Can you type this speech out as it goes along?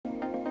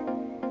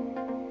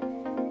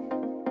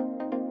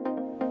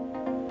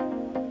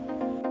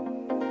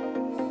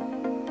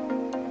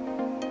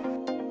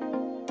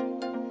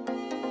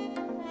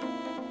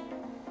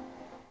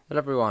Hello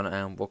everyone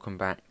and welcome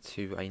back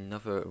to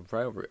another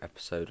RailRoute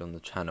episode on the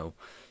channel.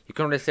 You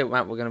can already see what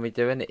map we're going to be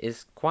doing. It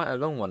is quite a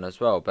long one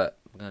as well, but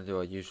we're going to do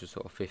our usual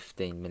sort of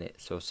 15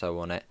 minutes or so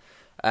on it.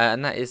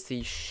 And that is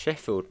the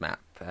Sheffield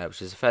map,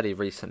 which is a fairly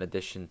recent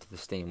addition to the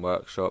Steam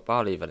Workshop.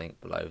 I'll leave a link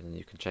below and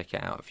you can check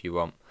it out if you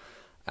want.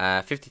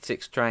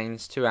 56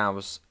 trains, 2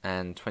 hours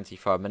and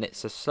 25 minutes,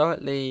 so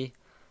slightly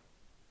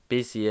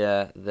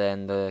busier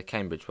than the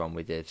Cambridge one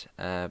we did.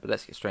 But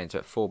let's get straight into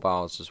it, 4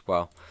 bars as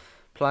well.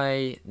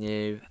 Play,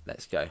 new,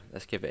 let's go.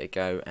 Let's give it a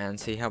go and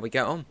see how we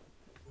get on.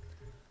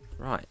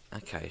 Right,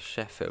 okay,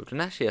 Sheffield.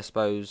 And actually, I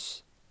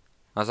suppose,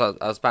 I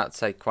was about to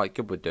say quite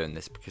good with doing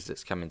this because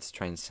it's coming to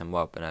Train Sim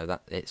World, but no,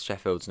 it's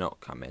Sheffield's not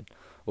coming.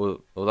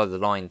 Although the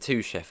line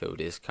to Sheffield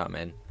is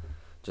coming,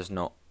 just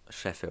not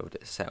Sheffield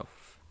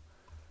itself.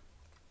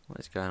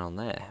 What is going on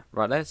there?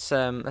 Right, let's see,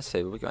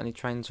 have we got any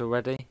trains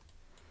already?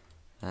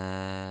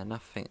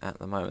 Nothing at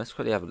the moment. Let's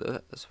quickly have a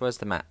look. Where's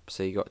the map?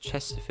 So you got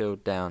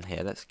Chesterfield down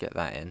here. Let's get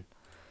that in.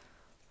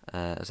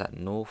 Is that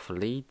North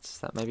Leeds?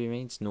 That maybe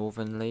means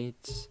Northern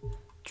Leeds.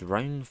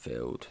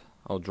 Dronefield.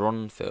 Oh,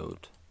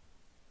 Dronfield.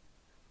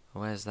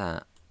 Where's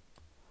that?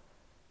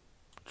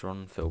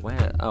 Dronfield.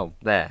 Where? Oh,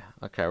 there.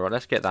 Okay, right.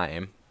 Let's get that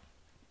in.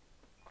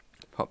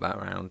 Pop that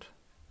around.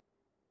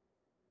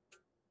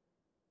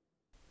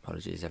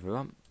 Apologies,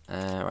 everyone.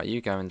 Right,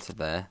 you go into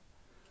there.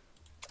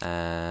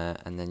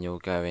 And then you'll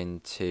go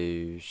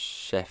into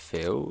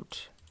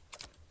Sheffield.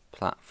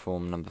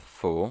 Platform number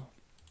 4.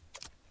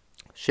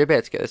 Should be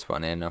able to get this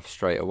one in off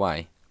straight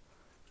away.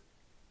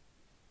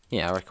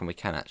 Yeah, I reckon we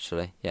can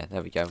actually. Yeah,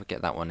 there we go. We'll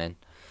get that one in.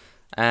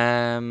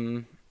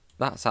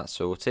 That's that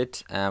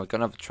sorted. We've got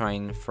another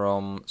train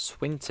from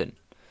Swinton.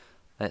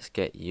 Let's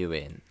get you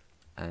in.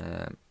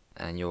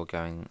 And you're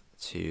going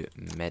to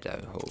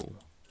Meadowhall.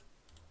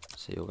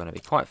 So you're going to be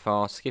quite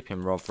fast,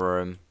 skipping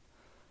Rotherham.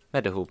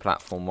 Meadowhall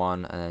platform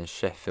 1 and then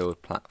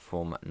Sheffield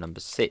platform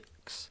number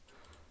 6.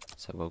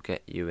 So we'll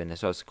get you in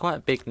as well. It's quite a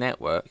big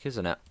network,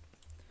 isn't it?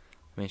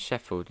 I mean,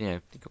 Sheffield, you know,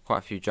 you've got quite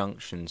a few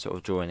junctions sort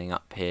of joining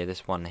up here.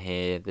 This one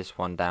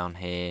down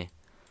here.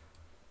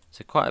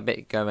 So quite a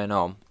bit going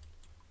on.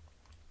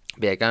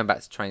 But yeah, going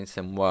back to Train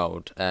Sim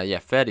World, yeah,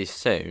 fairly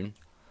soon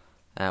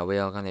we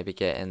are going to be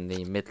getting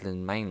the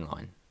Midland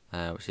Mainline,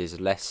 which is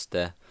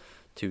Leicester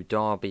to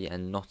Derby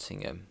and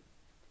Nottingham.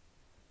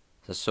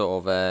 So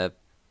sort of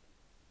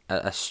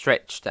a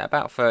stretch to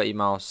about 30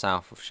 miles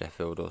south of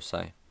Sheffield or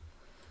so.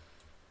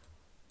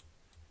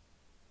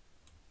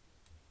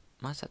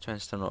 Why is that train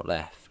still not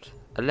left?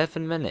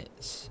 11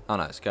 minutes. Oh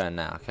no, it's going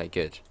now. Okay,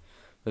 good.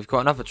 We've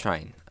got another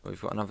train.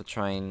 We've got another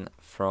train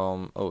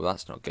from... Oh,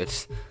 that's not good.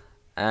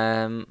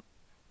 I'm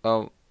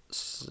going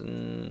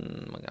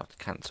to have to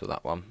cancel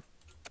that one.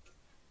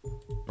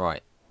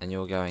 Right, and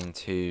you're going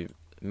to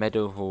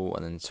Meadowhall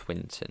and then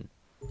Swinton.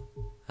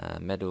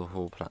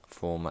 Meadowhall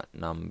platform at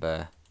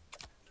number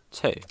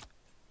 2.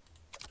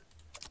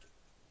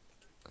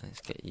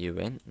 Let's get you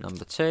in,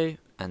 number 2,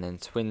 and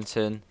then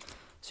Swinton.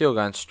 So you're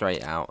going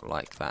straight out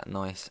like that,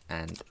 nice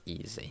and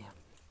easy.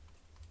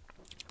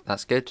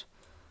 That's good.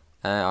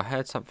 I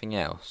heard something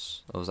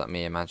else, or was that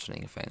me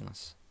imagining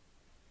things?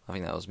 I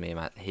think that was me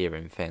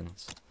hearing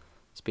things.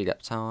 Speed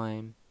up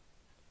time.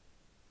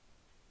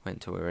 Wait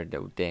until we're a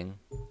little ding.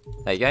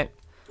 There you go.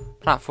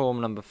 Platform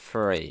number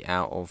 3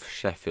 out of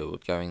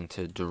Sheffield, going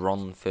to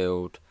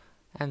Dronfield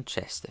and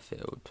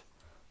Chesterfield.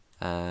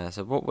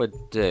 So what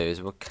we'll do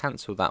is we'll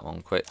cancel that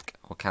one quick,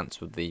 or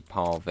cancel the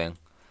Parving,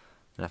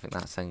 and I think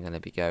that's then going to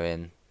be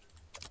going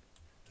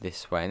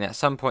this way. And at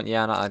some point,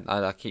 yeah, and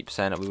I keep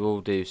saying that we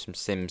will do some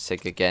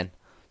SimSig again.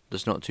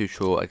 Just not too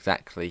sure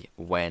exactly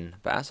when,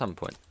 but at some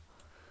point.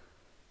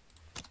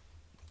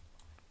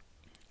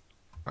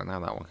 Right,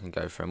 now that one can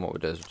go through, and what we'll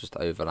do is we'll just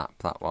overlap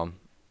that one.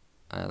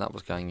 That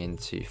was going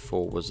into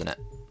 4, wasn't it?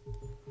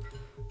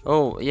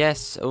 Oh,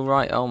 yes,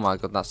 alright, oh my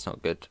god, that's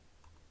not good.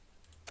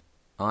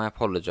 I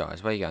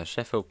apologise. Where you going?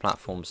 Sheffield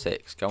platform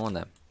 6. Go on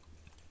then.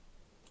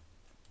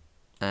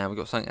 And we've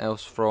got something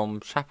else from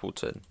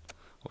Chapelton.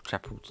 Or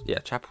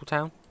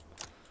Chapeltown.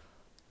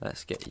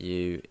 Let's get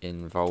you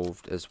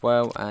involved as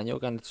well. And you're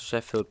going to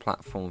Sheffield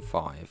platform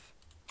 5.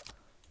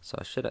 So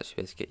I should actually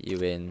be able to get you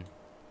in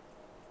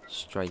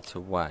straight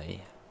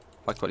away.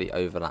 If I quickly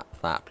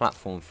overlap that.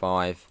 Platform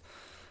 5.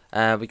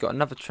 We've got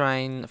another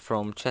train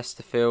from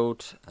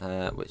Chesterfield,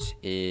 which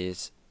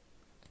is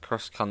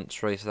cross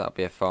country, so that'll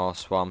be a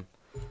fast one.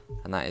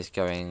 And that is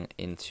going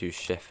into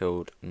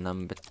Sheffield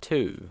number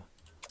 2.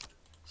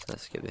 So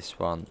let's get this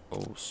one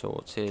all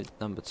sorted.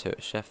 Number 2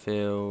 at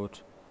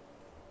Sheffield.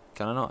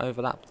 Can I not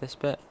overlap this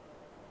bit?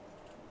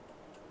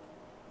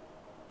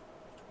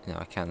 No,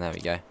 I can. There we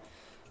go.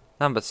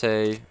 Number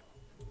 2.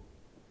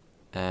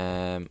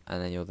 And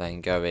then you'll then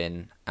go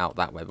in out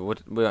that way. But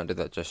we won't do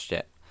that just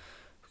yet.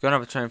 We've got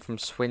another train from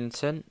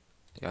Swinton.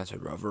 Going to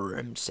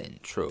Rotherham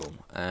Central.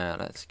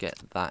 Let's get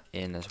that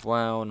in as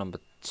well. Number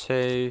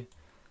 2.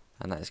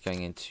 And that is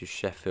going into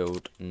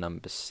Sheffield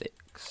number 6.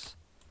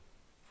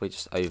 If we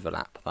just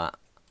overlap that.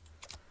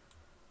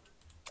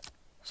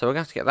 So we're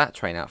going to have to get that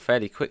train out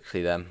fairly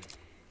quickly then.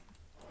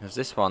 Because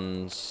this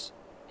one's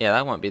Yeah,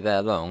 that won't be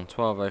there long.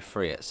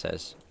 12:03 it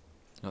says.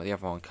 Got the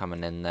other one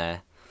coming in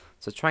there.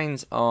 So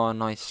trains are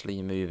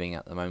nicely moving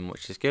at the moment,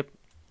 which is good.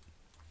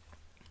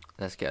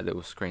 Let's get a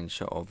little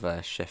screenshot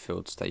of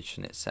Sheffield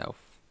station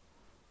itself,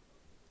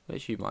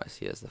 which you might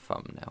see as the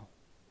thumbnail.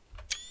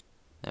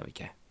 There we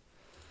go.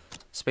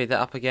 Speed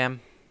that up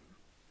again,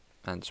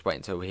 and just wait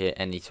until we hear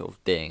any sort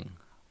of ding,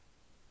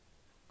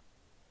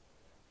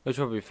 which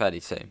will be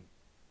fairly soon.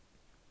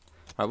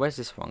 Right, where's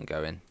this one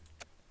going?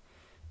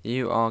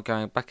 You are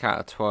going back out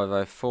of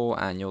 12:04,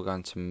 and you're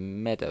going to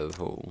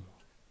Meadowhall.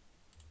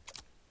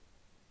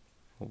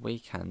 Well, we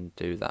can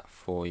do that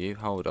for you.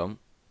 Hold on.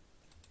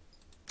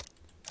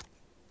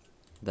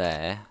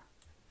 There.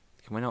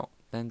 Can we not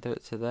then do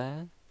it to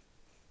there?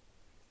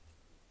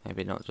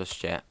 Maybe not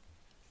just yet.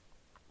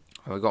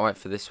 We've got to wait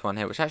for this one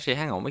here, which actually,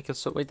 hang on, we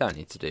don't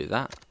need to do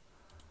that.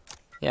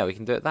 Yeah, we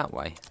can do it that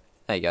way.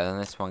 There you go, then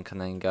this one can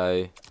then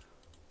go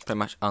pretty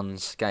much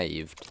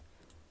unscathed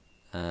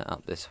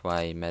up this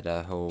way,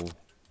 Meadowhall,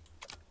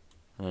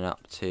 and then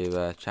up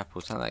to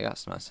Chapel. So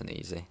that's nice and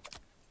easy.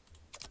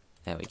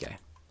 There we go.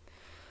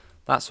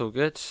 That's all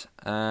good.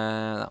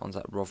 That one's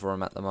at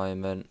Rotherham at the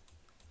moment.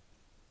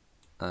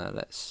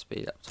 Let's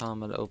speed up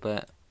time a little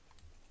bit.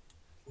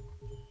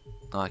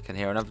 I can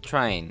hear another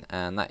train,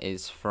 and that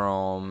is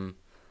from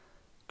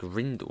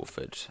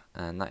Grindleford,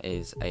 and that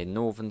is a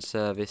northern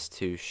service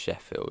to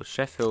Sheffield.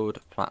 Sheffield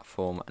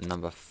platform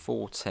number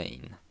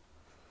 14.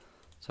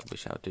 So we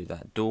shall do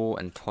that. Door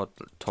and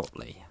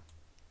Totley.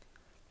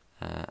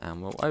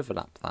 And we'll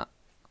overlap that.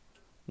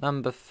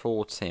 Number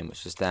 14,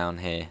 which is down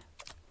here.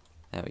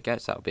 There we go,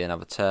 so that'll be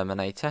another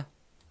Terminator.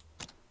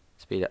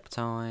 Speed up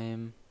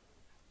time.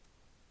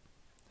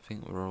 I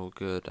think we're all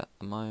good at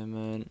the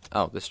moment.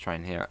 Oh, this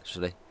train here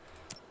actually.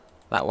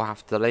 That will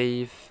have to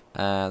leave.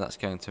 That's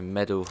going to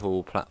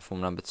Meadowhall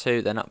platform number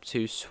 2, then up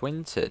to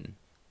Swinton.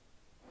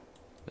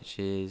 Which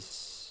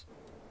is...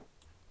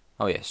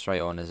 oh yeah,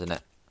 straight on, isn't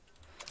it?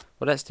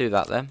 Well, let's do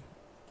that then.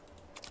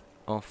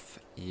 Off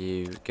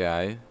you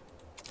go.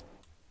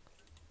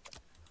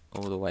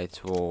 All the way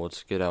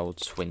towards good old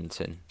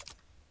Swinton.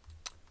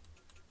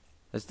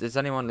 Does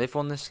anyone live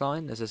on this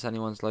line? Is this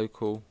anyone's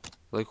local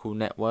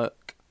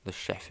network? The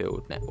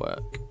Sheffield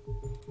network.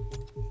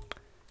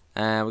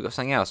 We've got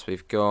something else.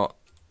 We've got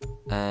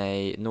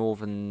a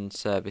northern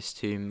service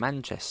to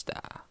Manchester.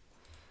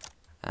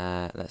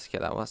 Let's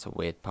get that. Well, that's a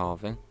weird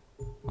pathing.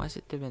 Why is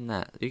it doing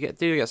that? Do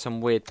you get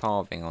some weird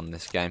pathing on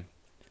this game?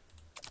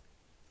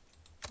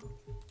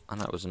 I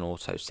know it was an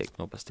auto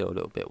signal, but still a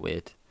little bit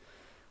weird.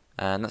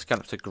 And that's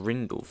going up to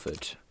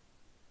Grindleford.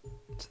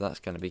 So that's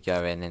going to be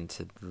going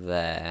into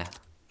there,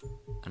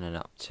 and then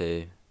up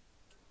to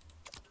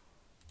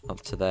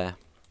there.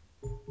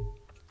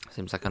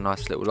 Seems like a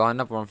nice little line.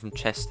 Another one from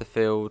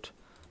Chesterfield,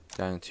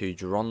 going to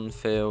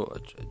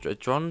Dronfield,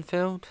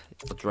 Dronfield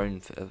or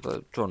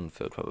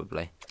Dronfield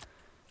probably.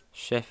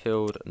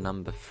 Sheffield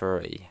number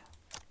 3.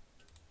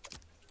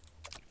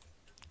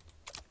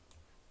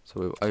 So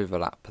we'll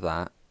overlap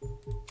that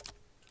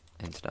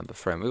into number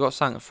 3. And we've got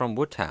something from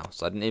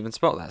Woodhouse. I didn't even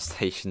spot that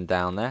station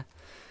down there.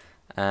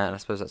 And I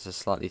suppose that's a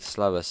slightly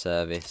slower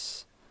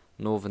service.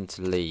 Northern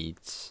to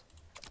Leeds.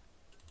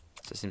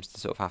 So it seems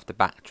to sort of have to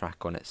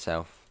backtrack on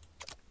itself.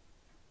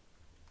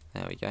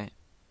 There we go.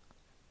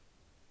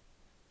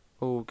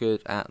 All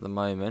good at the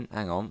moment.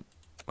 Hang on.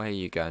 Where are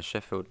you going?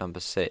 Sheffield number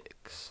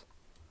 6.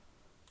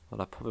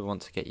 Well, I probably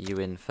want to get you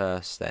in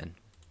first then.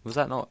 Was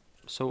that not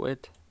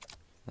sorted?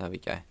 There we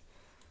go.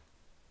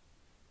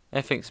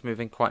 Everything's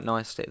moving quite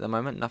nicely at the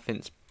moment.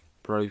 Nothing's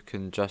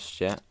broken just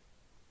yet.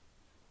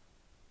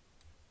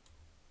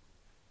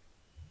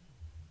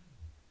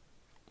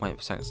 Wait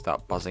for something to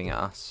start buzzing at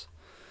us.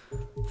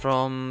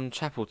 From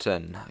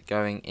Chapelton,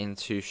 going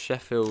into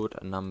Sheffield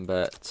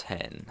number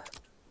 10.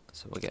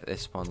 So we'll get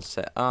this one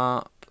set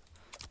up.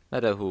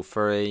 Meadowhall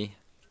 3.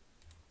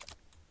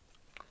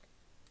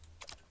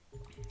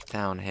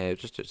 Down here,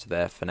 just do it to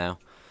there for now.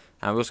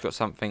 And we've also got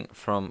something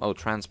from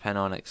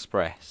Transpennine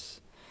Express.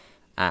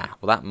 Ah,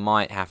 well that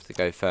might have to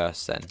go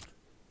first then.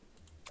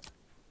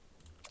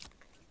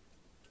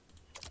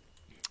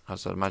 I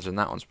would imagine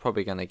that one's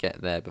probably going to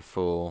get there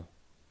before...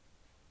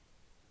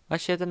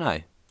 Actually, I don't know.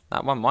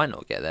 That one might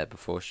not get there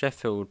before.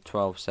 Sheffield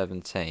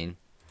 12:17.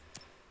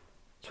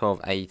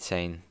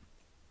 12:18.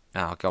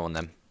 Ah, go on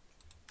then.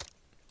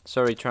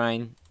 Sorry,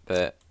 train,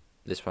 but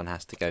this one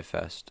has to go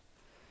first.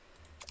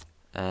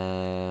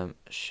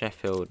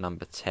 Sheffield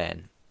number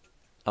 10.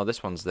 Oh,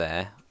 this one's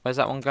there. Where's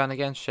that one going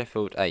again?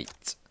 Sheffield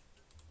 8.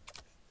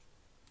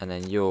 And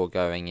then you're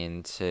going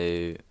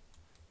into...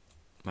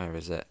 Where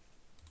is it?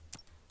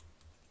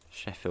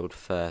 Sheffield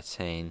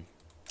 13.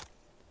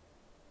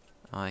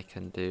 I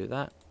can do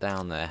that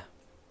down there.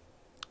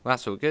 Well,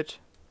 that's all good.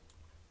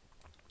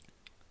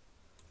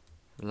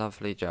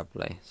 Lovely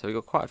jubbly. So we've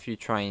got quite a few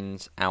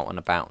trains out and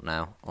about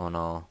now on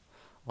our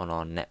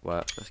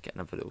network. Let's get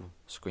another little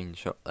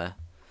screenshot there.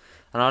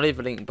 And I'll leave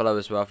a link below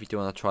as well if you do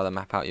want to try the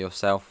map out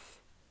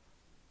yourself.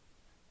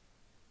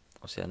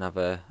 Obviously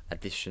another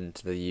addition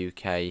to the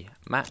UK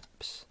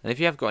maps. And if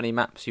you have got any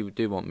maps you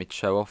do want me to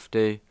show off,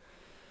 do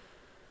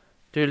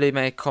Do leave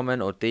me a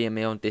comment or DM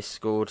me on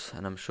Discord,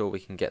 and I'm sure we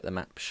can get the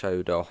map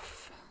showed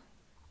off.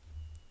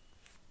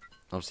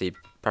 Obviously,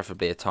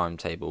 preferably a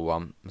timetable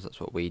one, because that's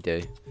what we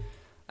do.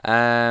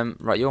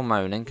 Right, you're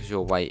moaning because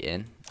you're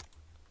waiting.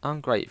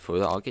 I'm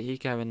grateful. I'll get you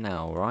going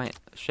now, right?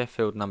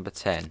 Sheffield number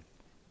 10.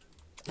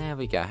 There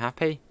we go.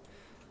 Happy?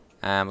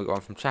 We've got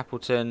one from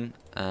Chapelton,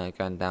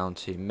 going down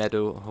to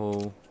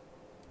Meadowhall.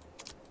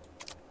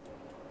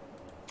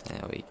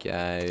 There we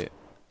go.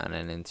 And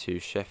then into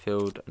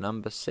Sheffield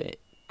number 6.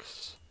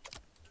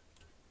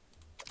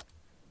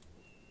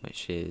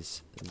 Which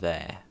is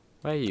there.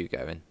 Where are you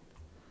going?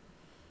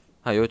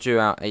 Oh, you're due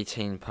out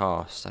 18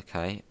 past.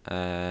 Okay.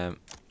 And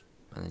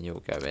then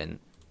you'll go in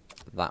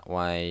that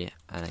way.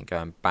 And then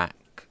going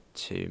back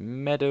to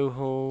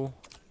Meadowhall.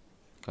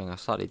 Going a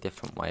slightly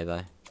different way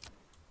though.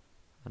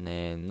 And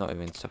then not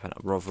even stopping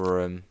at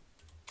Rotherham.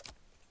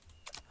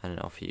 And then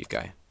off you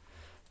go.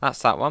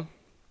 That's that one.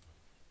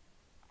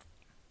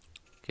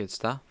 Good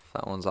stuff.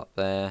 That one's up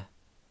there.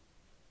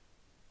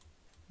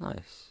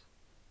 Nice.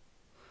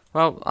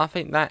 Well, I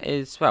think that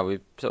is... Well,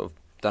 we've sort of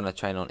done a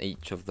train on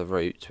each of the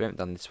routes. We haven't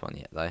done this one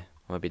yet, though.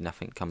 Maybe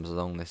nothing comes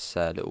along this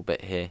little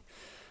bit here.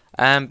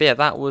 But yeah,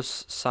 that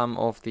was some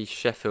of the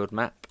Sheffield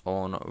map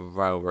on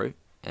RailRoute.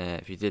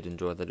 If you did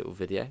enjoy the little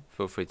video,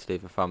 feel free to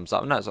leave a thumbs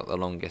up. I know it's not the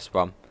longest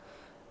one.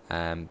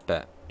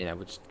 But, you know,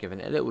 we're just giving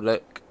it a little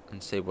look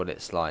and see what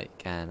it's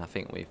like. And I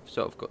think we've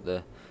sort of got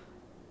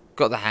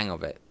the hang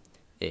of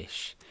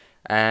it-ish.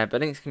 But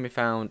links can be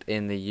found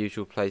in the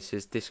usual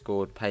places: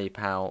 Discord,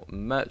 PayPal,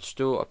 merch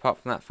store. Apart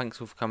from that,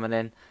 thanks all for coming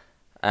in.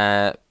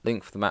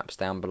 Link for the maps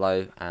down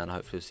below, and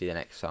hopefully we'll see you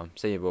next time.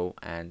 See you all,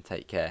 and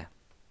take care.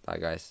 Bye,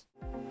 guys.